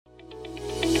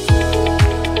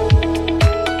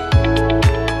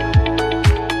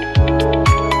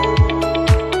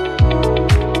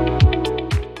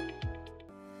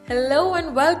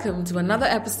Welcome to another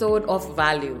episode of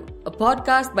Value, a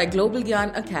podcast by Global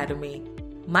Gyan Academy.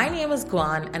 My name is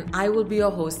Guan and I will be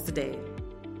your host today.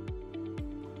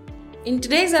 In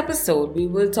today's episode, we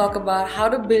will talk about how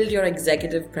to build your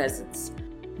executive presence.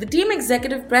 The team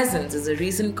executive presence is a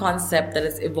recent concept that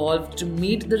has evolved to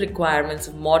meet the requirements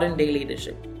of modern day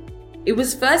leadership. It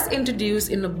was first introduced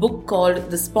in a book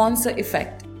called The Sponsor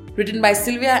Effect, written by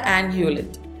Sylvia Ann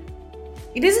Hewlett.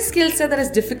 It is a skill set that is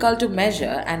difficult to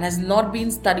measure and has not been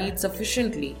studied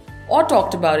sufficiently or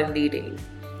talked about in detail.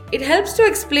 It helps to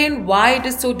explain why it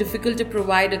is so difficult to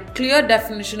provide a clear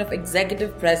definition of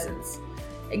executive presence.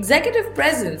 Executive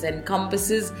presence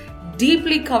encompasses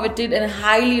deeply coveted and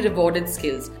highly rewarded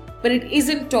skills, but it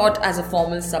isn't taught as a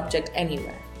formal subject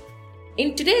anywhere.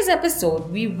 In today's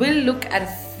episode, we will look at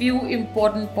a few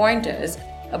important pointers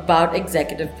about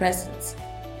executive presence.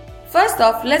 First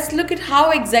off, let's look at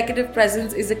how executive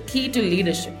presence is a key to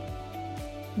leadership.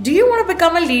 Do you want to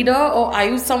become a leader, or are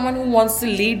you someone who wants to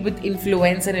lead with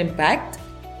influence and impact?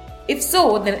 If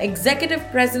so, then executive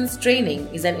presence training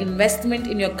is an investment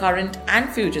in your current and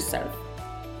future self.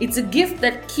 It's a gift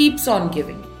that keeps on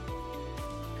giving.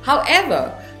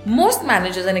 However, most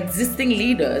managers and existing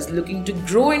leaders looking to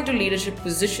grow into leadership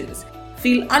positions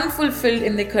feel unfulfilled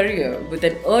in their career with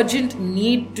an urgent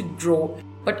need to grow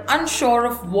but unsure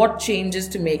of what changes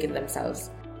to make in themselves.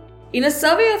 In a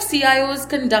survey of CIOs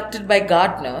conducted by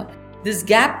Gartner, this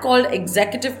gap called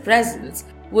executive presence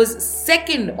was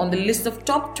second on the list of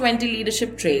top 20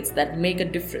 leadership traits that make a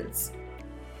difference.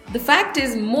 The fact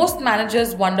is, most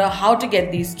managers wonder how to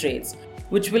get these traits,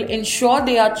 which will ensure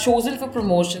they are chosen for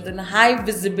promotions in high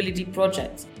visibility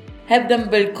projects, help them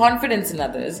build confidence in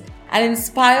others, and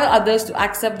inspire others to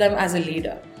accept them as a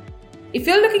leader. If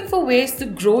you're looking for ways to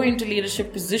grow into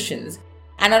leadership positions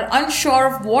and are unsure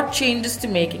of what changes to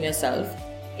make in yourself,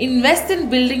 invest in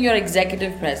building your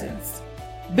executive presence.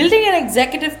 Building an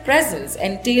executive presence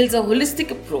entails a holistic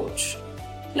approach.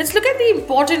 Let's look at the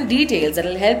important details that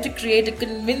will help to create a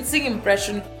convincing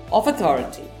impression of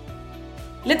authority.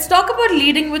 Let's talk about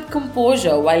leading with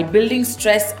composure while building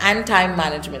stress and time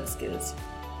management skills.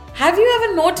 Have you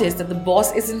ever noticed that the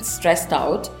boss isn't stressed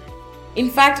out? In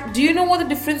fact, do you know what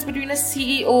the difference between a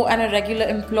CEO and a regular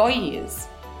employee is?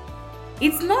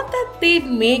 It's not that they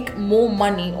make more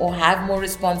money or have more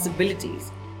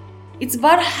responsibilities. It's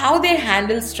about how they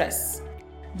handle stress.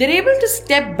 They're able to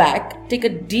step back, take a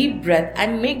deep breath,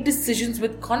 and make decisions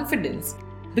with confidence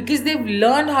because they've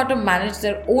learned how to manage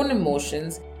their own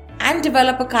emotions and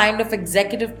develop a kind of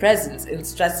executive presence in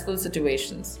stressful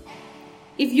situations.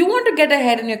 If you want to get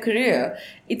ahead in your career,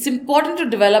 it's important to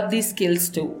develop these skills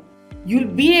too.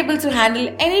 You'll be able to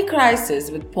handle any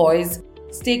crisis with poise,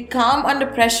 stay calm under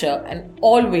pressure, and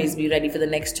always be ready for the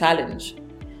next challenge.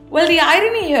 Well, the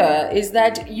irony here is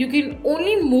that you can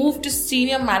only move to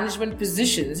senior management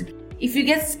positions if you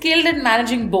get skilled at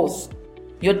managing both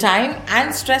your time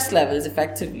and stress levels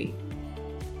effectively.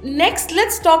 Next,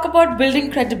 let's talk about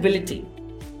building credibility.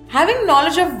 Having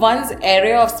knowledge of one's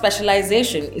area of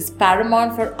specialization is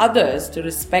paramount for others to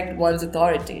respect one's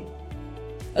authority.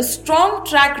 A strong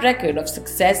track record of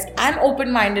success and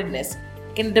open-mindedness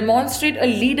can demonstrate a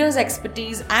leader's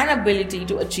expertise and ability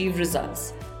to achieve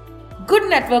results. Good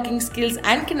networking skills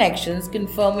and connections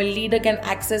confirm a leader can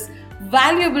access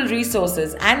valuable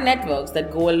resources and networks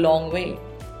that go a long way.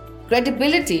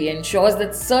 Credibility ensures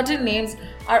that certain names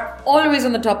are always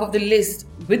on the top of the list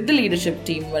with the leadership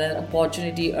team when an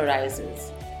opportunity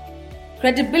arises.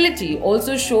 Credibility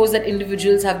also shows that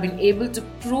individuals have been able to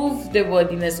prove their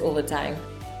worthiness over time,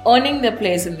 earning their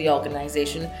place in the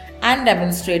organization and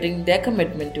demonstrating their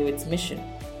commitment to its mission.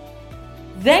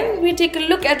 Then we take a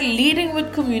look at leading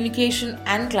with communication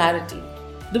and clarity.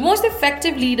 The most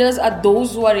effective leaders are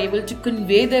those who are able to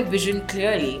convey their vision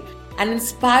clearly and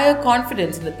inspire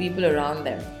confidence in the people around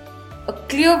them. A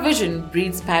clear vision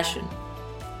breeds passion.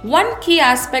 One key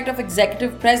aspect of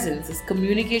executive presence is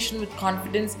communication with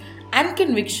confidence and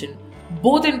conviction,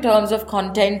 both in terms of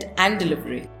content and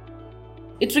delivery.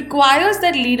 It requires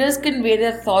that leaders convey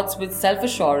their thoughts with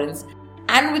self-assurance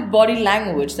and with body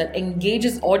language that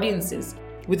engages audiences,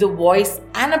 with a voice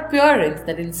and appearance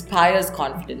that inspires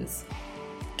confidence.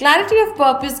 Clarity of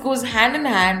purpose goes hand in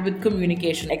hand with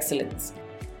communication excellence.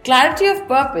 Clarity of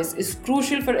purpose is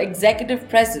crucial for executive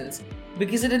presence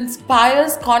because it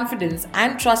inspires confidence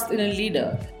and trust in a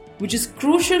leader, which is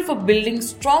crucial for building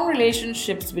strong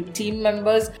relationships with team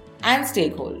members and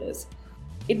stakeholders.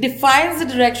 It defines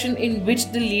the direction in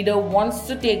which the leader wants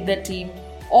to take their team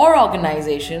or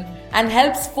organization and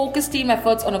helps focus team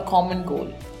efforts on a common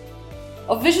goal.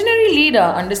 A visionary leader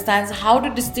understands how to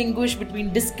distinguish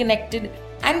between disconnected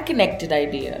and connected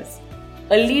ideas.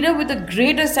 A leader with a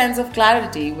greater sense of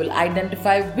clarity will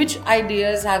identify which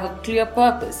ideas have a clear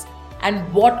purpose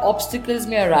and what obstacles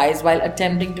may arise while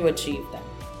attempting to achieve them.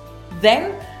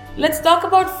 Then, let's talk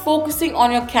about focusing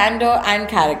on your candor and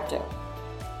character.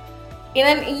 In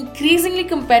an increasingly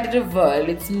competitive world,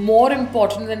 it's more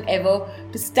important than ever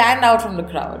to stand out from the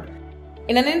crowd.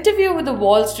 In an interview with the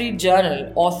Wall Street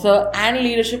Journal, author and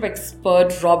leadership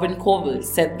expert Robin Coble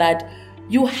said that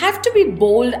you have to be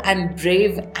bold and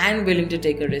brave and willing to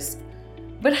take a risk.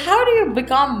 But how do you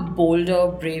become bolder,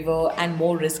 braver, and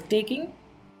more risk-taking?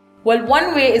 Well,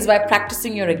 one way is by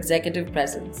practicing your executive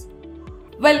presence.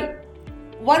 Well,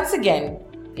 once again,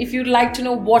 if you'd like to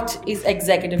know what is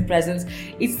executive presence,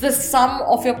 it's the sum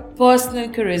of your personal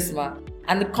charisma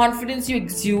and the confidence you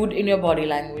exude in your body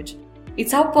language.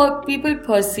 It's how people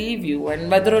perceive you and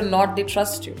whether or not they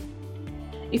trust you.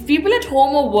 If people at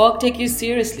home or work take you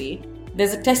seriously,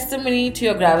 there's a testimony to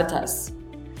your gravitas.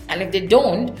 And if they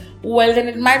don't, well, then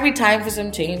it might be time for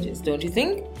some changes, don't you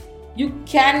think? You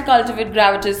can cultivate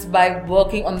gravitas by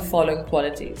working on the following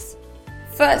qualities.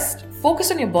 First, focus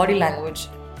on your body language.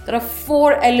 There are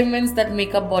 4 elements that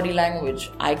make up body language: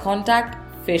 eye contact,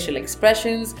 facial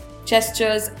expressions,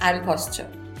 gestures, and posture.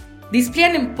 These play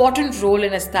an important role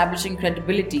in establishing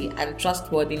credibility and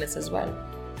trustworthiness as well.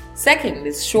 Second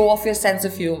is show off your sense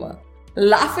of humor.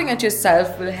 Laughing at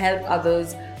yourself will help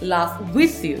others laugh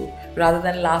with you rather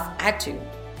than laugh at you.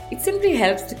 It simply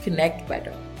helps to connect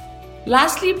better.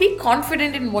 Lastly, be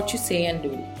confident in what you say and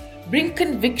do. Bring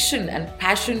conviction and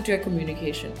passion to your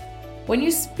communication. When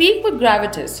you speak with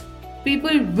gravitas,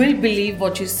 people will believe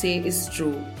what you say is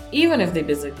true, even if they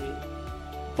disagree.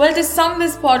 Well, to sum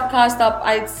this podcast up,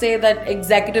 I'd say that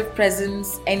executive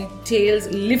presence entails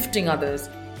lifting others.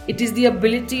 It is the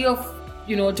ability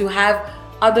to have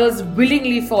others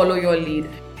willingly follow your lead,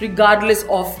 regardless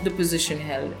of the position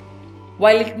held.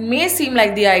 While it may seem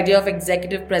like the idea of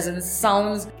executive presence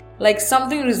sounds like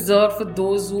something reserved for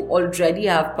those who already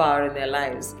have power in their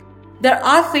lives, there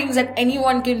are things that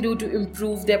anyone can do to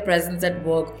improve their presence at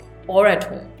work or at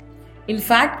home. In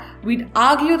fact, we'd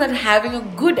argue that having a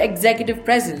good executive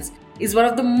presence is one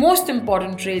of the most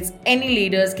important traits any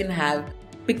leaders can have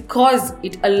because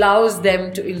it allows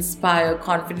them to inspire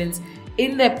confidence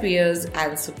in their peers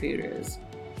and superiors.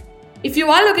 If you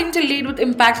are looking to lead with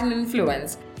impact and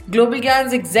influence, Global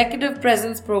Gyan's Executive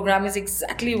Presence program is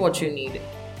exactly what you need.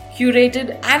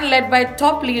 Curated and led by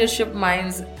top leadership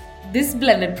minds, this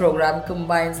blended program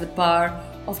combines the power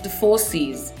of the 4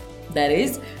 C's, that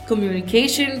is,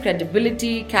 communication,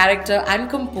 credibility, character, and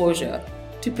composure,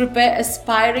 to prepare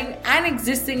aspiring and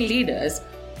existing leaders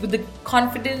with the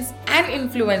confidence and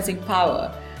influencing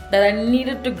power that are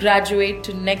needed to graduate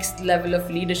to next level of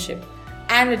leadership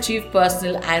and achieve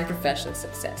personal and professional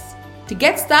success. To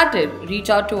get started, reach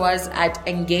out to us at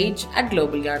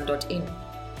engage@globalgyan.in.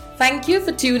 Thank you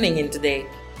for tuning in today.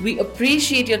 We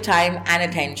appreciate your time and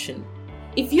attention.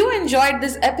 If you enjoyed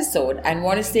this episode and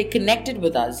want to stay connected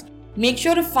with us, make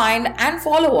sure to find and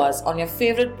follow us on your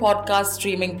favorite podcast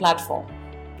streaming platform.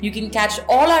 You can catch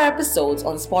all our episodes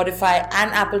on Spotify and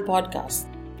Apple Podcasts.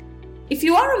 If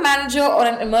you are a manager or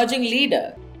an emerging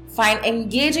leader, find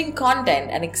engaging content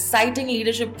and exciting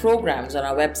leadership programs on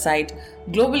our website,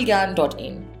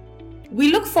 globalgyan.in.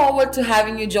 We look forward to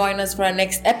having you join us for our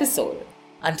next episode.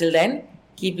 Until then,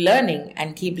 keep learning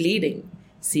and keep leading.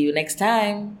 See you next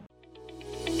time.